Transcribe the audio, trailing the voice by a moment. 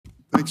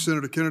Thanks,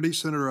 Senator Kennedy.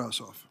 Senator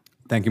Ossoff.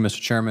 Thank you,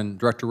 Mr. Chairman.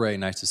 Director Wray,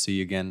 nice to see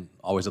you again.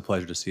 Always a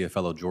pleasure to see a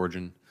fellow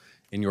Georgian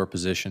in your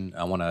position.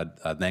 I want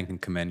to thank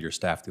and commend your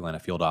staff at the Atlanta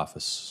Field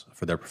Office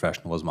for their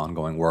professionalism,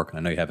 ongoing work. And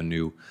I know you have a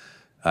new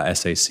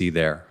SAC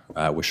there.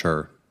 Wish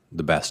her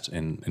the best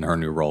in her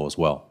new role as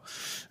well.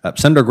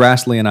 Senator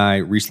Grassley and I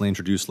recently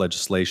introduced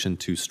legislation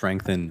to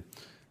strengthen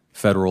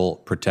federal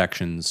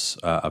protections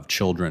of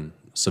children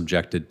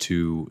subjected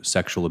to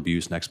sexual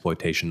abuse and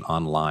exploitation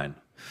online.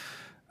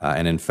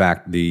 And in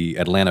fact, the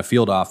Atlanta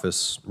Field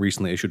Office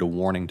recently issued a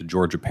warning to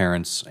Georgia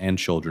parents and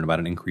children about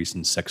an increase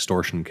in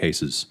sextortion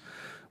cases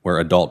where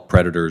adult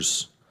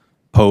predators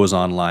pose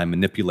online,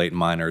 manipulate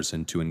minors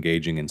into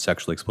engaging in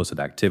sexually explicit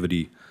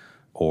activity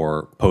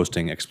or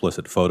posting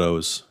explicit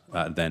photos,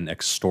 then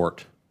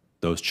extort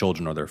those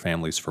children or their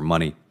families for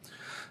money.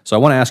 So I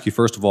want to ask you,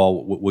 first of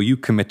all, will you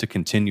commit to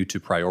continue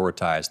to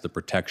prioritize the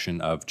protection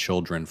of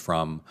children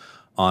from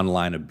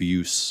online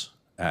abuse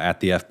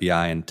at the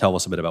FBI, and tell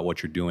us a bit about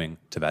what you're doing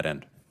to that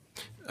end?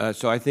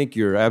 So I think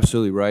you're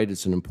absolutely right.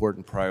 It's an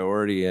important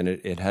priority, and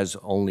it has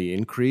only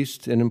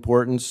increased in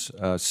importance.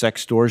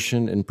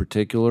 Sextortion in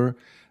particular.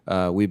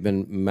 We've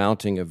been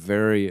mounting a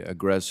very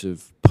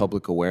aggressive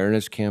public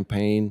awareness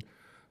campaign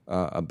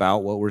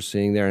about what we're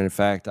seeing there. And in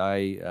fact,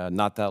 I,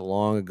 not that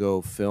long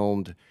ago,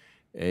 filmed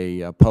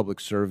a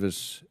public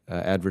service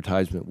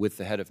advertisement with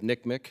the head of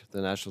NCMEC,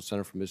 the National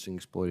Center for Missing and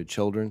Exploited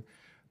Children,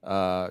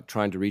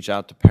 trying to reach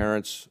out to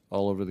parents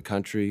all over the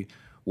country.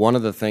 One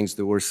of the things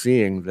that we're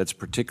seeing that's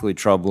particularly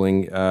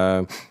troubling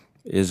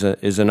is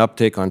an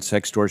uptick on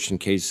sextortion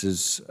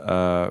cases,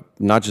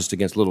 not just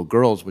against little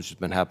girls, which has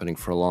been happening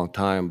for a long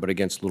time, but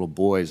against little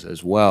boys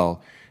as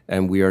well.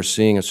 And we are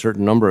seeing a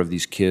certain number of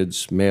these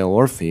kids, male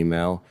or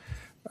female,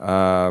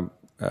 turn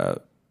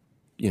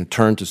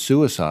to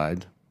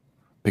suicide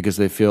because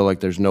they feel like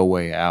there's no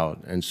way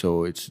out. And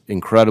so it's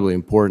incredibly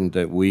important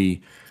that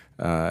we,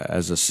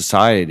 as a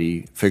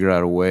society, figure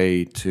out a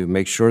way to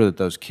make sure that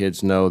those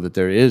kids know that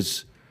there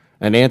is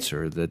an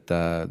answer, that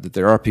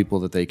there are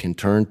people that they can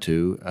turn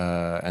to,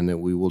 and that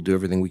we will do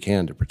everything we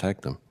can to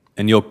protect them.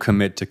 And you'll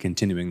commit to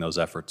continuing those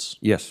efforts?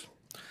 Yes.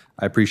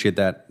 I appreciate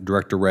that,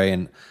 Director Wray.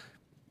 And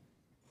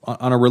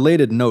on a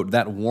related note,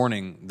 that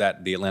warning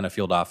that the Atlanta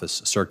Field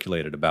Office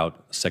circulated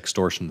about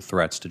sextortion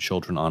threats to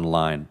children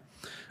online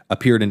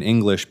appeared in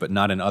English but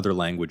not in other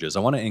languages. I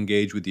want to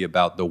engage with you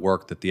about the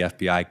work that the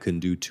FBI can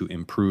do to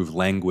improve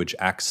language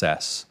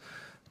access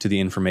to the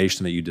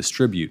information that you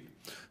distribute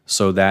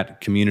so that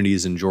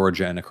communities in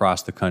Georgia and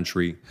across the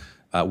country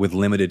with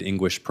limited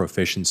English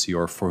proficiency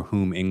or for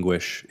whom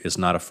English is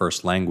not a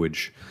first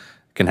language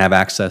can have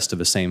access to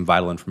the same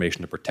vital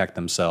information to protect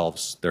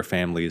themselves, their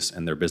families,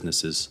 and their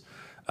businesses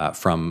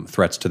from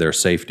threats to their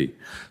safety.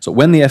 So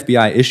when the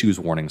FBI issues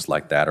warnings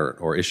like that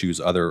or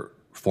issues other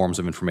forms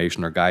of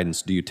information or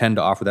guidance, do you tend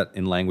to offer that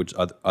in language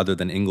other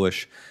than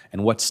English?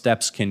 And what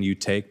steps can you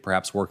take,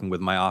 perhaps working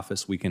with my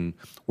office? We can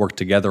work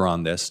together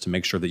on this to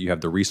make sure that you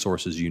have the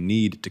resources you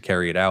need to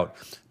carry it out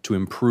to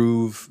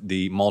improve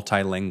the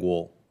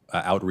multilingual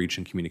outreach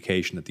and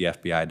communication that the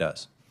FBI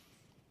does.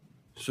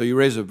 So you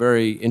raise a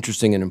very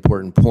interesting and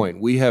important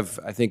point. We have,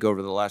 I think,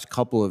 over the last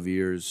couple of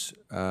years,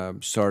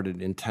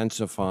 started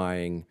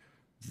intensifying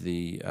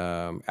the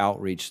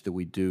outreach that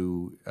we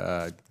do,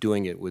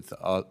 doing it with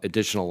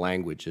additional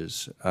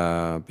languages,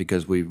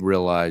 because we've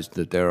realized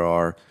that there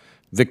are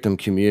victim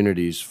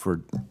communities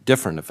for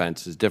different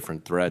offenses,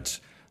 different threats,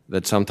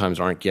 that sometimes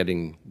aren't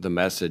getting the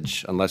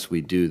message unless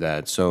we do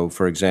that. So,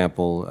 for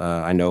example,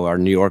 I know our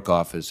New York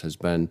office has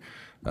been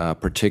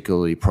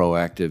particularly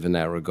proactive in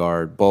that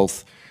regard,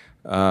 both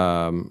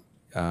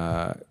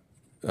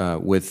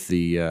with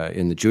the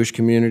in the Jewish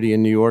community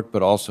in New York,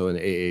 but also in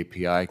the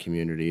AAPI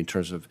community in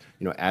terms of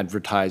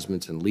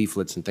advertisements and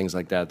leaflets and things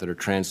like that that are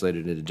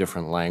translated into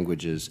different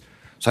languages.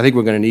 So I think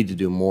we're going to need to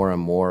do more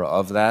and more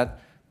of that,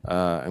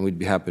 and we'd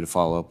be happy to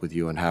follow up with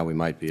you on how we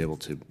might be able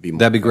to be more.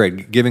 That'd be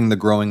great. Given the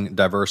growing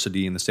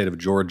diversity in the state of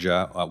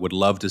Georgia, would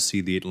love to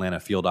see the Atlanta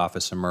Field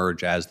Office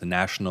emerge as the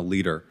national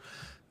leader,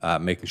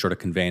 making sure to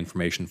convey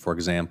information, for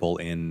example,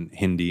 in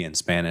Hindi and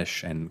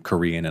Spanish and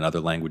Korean and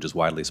other languages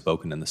widely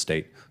spoken in the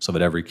state, so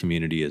that every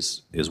community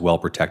is well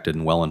protected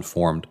and well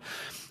informed.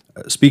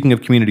 Speaking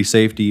of community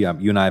safety,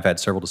 you and I have had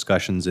several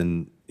discussions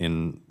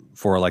in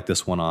fora like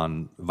this one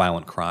on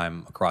violent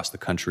crime across the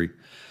country.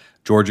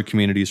 Georgia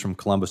communities from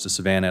Columbus to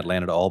Savannah,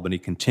 Atlanta to Albany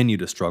continue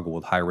to struggle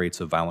with high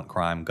rates of violent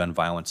crime, gun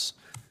violence,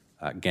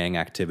 gang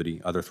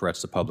activity, other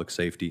threats to public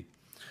safety.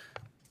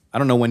 I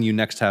don't know when you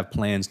next have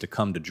plans to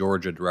come to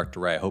Georgia, Director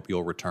Wray. I hope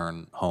you'll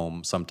return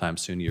home sometime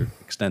soon. You're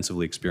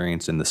extensively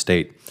experienced in the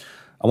state.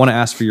 I want to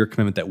ask for your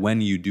commitment that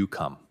when you do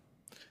come,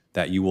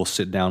 that you will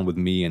sit down with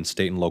me and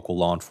state and local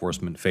law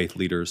enforcement, faith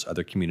leaders,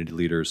 other community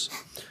leaders,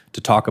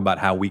 to talk about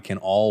how we can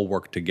all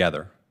work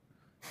together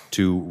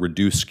to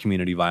reduce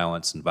community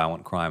violence and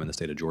violent crime in the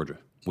state of Georgia.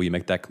 Will you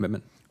make that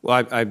commitment?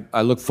 Well,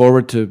 I look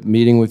forward to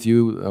meeting with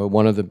you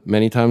one of the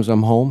many times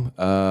I'm home.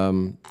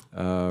 I'm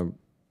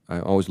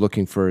always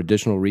looking for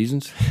additional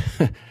reasons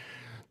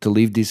to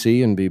leave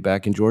D.C. and be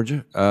back in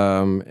Georgia.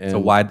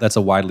 That's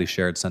a widely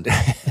shared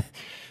sentiment.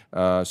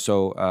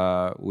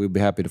 So we'd be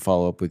happy to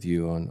follow up with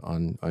you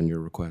on your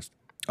request.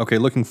 Okay,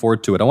 looking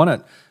forward to it. I want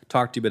to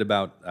talk to you a bit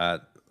about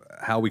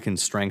how we can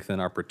strengthen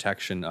our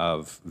protection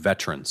of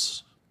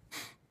veterans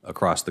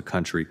across the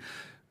country.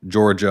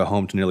 Georgia,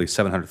 home to nearly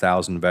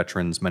 700,000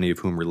 veterans, many of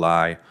whom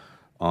rely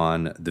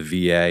on the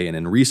VA. And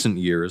in recent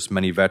years,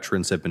 many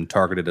veterans have been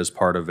targeted as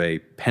part of a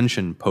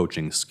pension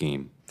poaching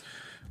scheme,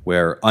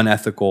 where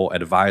unethical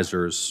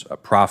advisors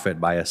profit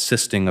by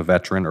assisting a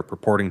veteran or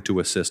purporting to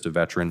assist a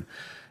veteran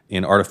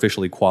in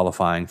artificially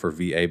qualifying for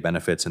VA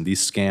benefits. And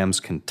these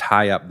scams can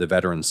tie up the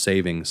veteran's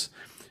savings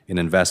in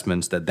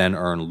investments that then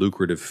earn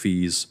lucrative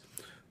fees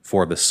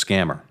for the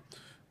scammer.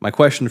 My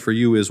question for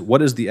you is,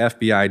 what is the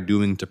FBI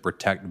doing to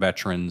protect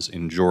veterans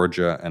in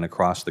Georgia and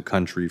across the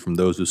country from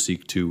those who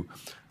seek to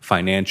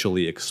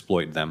financially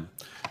exploit them?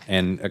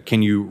 And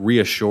can you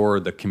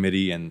reassure the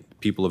committee and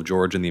people of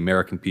Georgia and the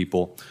American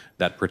people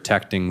that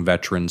protecting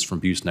veterans from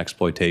abuse and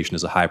exploitation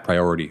is a high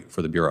priority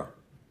for the Bureau?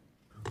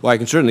 Well, I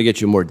can certainly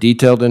get you more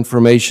detailed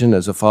information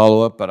as a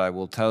follow-up, but I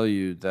will tell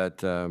you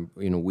that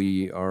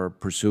we are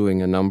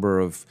pursuing a number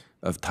of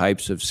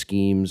types of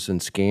schemes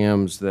and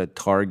scams that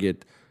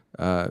target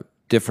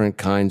different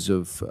kinds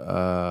of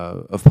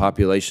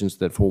populations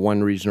that, for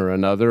one reason or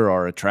another,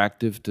 are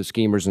attractive to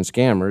schemers and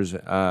scammers.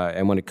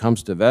 And when it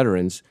comes to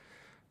veterans,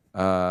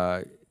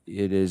 it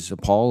is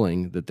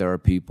appalling that there are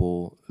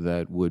people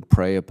that would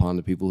prey upon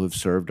the people who have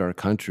served our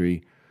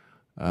country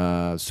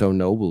so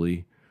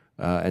nobly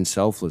and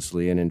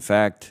selflessly. And in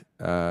fact,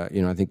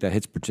 I think that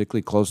hits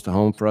particularly close to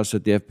home for us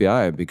at the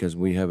FBI, because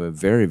we have a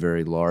very,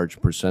 very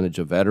large percentage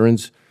of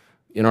veterans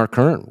in our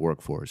current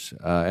workforce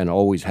and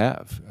always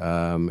have.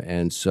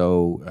 And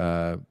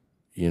so,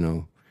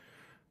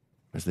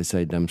 as they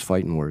say, them's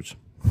fighting words.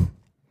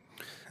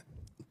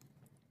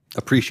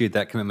 Appreciate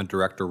that commitment,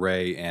 Director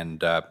Wray.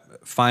 And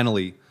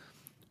finally,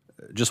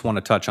 just want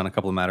to touch on a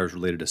couple of matters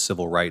related to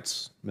civil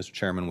rights. Mr.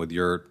 Chairman, with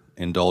your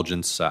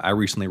indulgence, I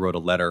recently wrote a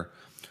letter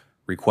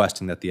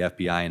requesting that the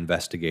FBI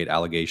investigate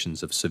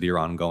allegations of severe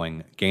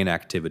ongoing gang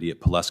activity at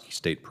Pulaski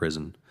State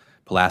Prison,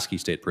 in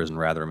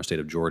the state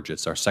of Georgia.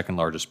 It's our second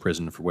largest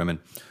prison for women.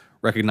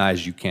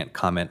 Recognize you can't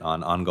comment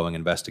on ongoing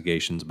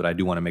investigations, but I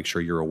do want to make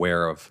sure you're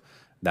aware of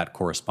that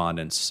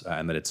correspondence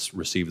and that it's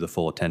received the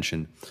full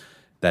attention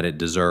that it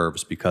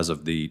deserves because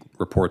of the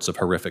reports of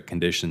horrific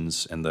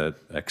conditions and the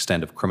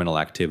extent of criminal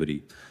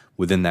activity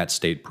within that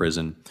state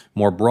prison.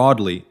 More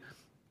broadly,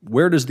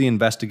 where does the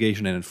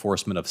investigation and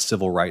enforcement of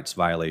civil rights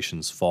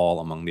violations fall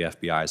among the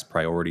FBI's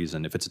priorities?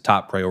 And if it's a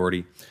top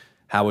priority,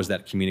 how is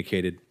that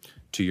communicated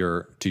to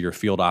your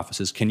field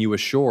offices? Can you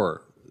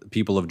assure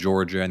people of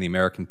Georgia and the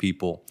American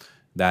people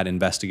that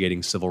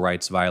investigating civil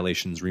rights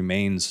violations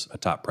remains a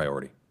top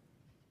priority?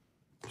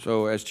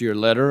 So as to your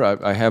letter,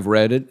 I have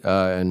read it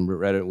and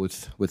read it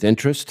with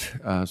interest,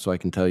 so I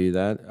can tell you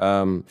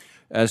that.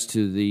 As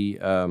to the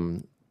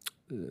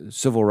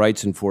civil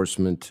rights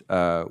enforcement,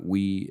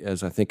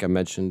 as I think I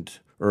mentioned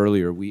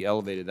earlier, we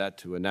elevated that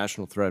to a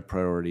national threat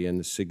priority, and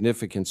the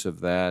significance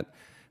of that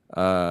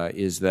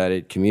is that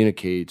it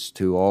communicates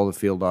to all the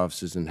field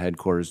offices and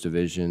headquarters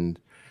division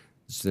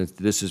that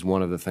this is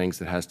one of the things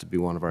that has to be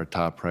one of our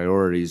top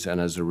priorities, and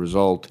as a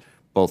result,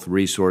 both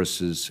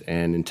resources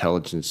and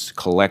intelligence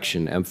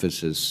collection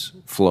emphasis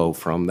flow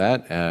from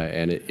that,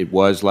 and it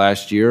was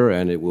last year,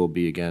 and it will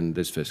be again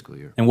this fiscal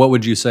year. And what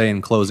would you say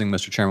in closing,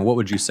 Mr. Chairman, what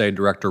would you say,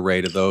 Director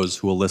Wray, to those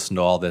who will listen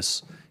to all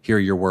this, hear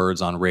your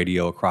words on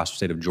radio across the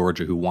state of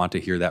Georgia, who want to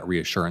hear that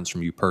reassurance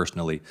from you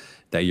personally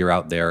that you're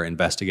out there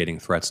investigating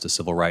threats to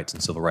civil rights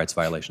and civil rights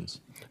violations?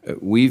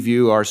 We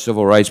view our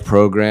civil rights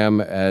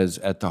program as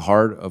at the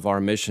heart of our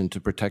mission to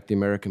protect the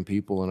American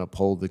people and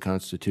uphold the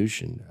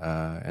Constitution.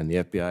 And the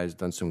FBI has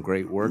done some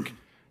great work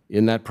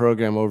in that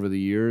program over the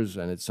years,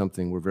 and it's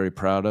something we're very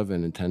proud of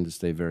and intend to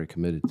stay very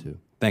committed to.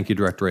 Thank you,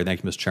 Director Wray.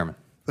 Thank you, Mr. Chairman.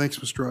 Thanks,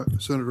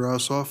 Senator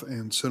Ossoff,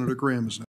 and Senator Graham is next.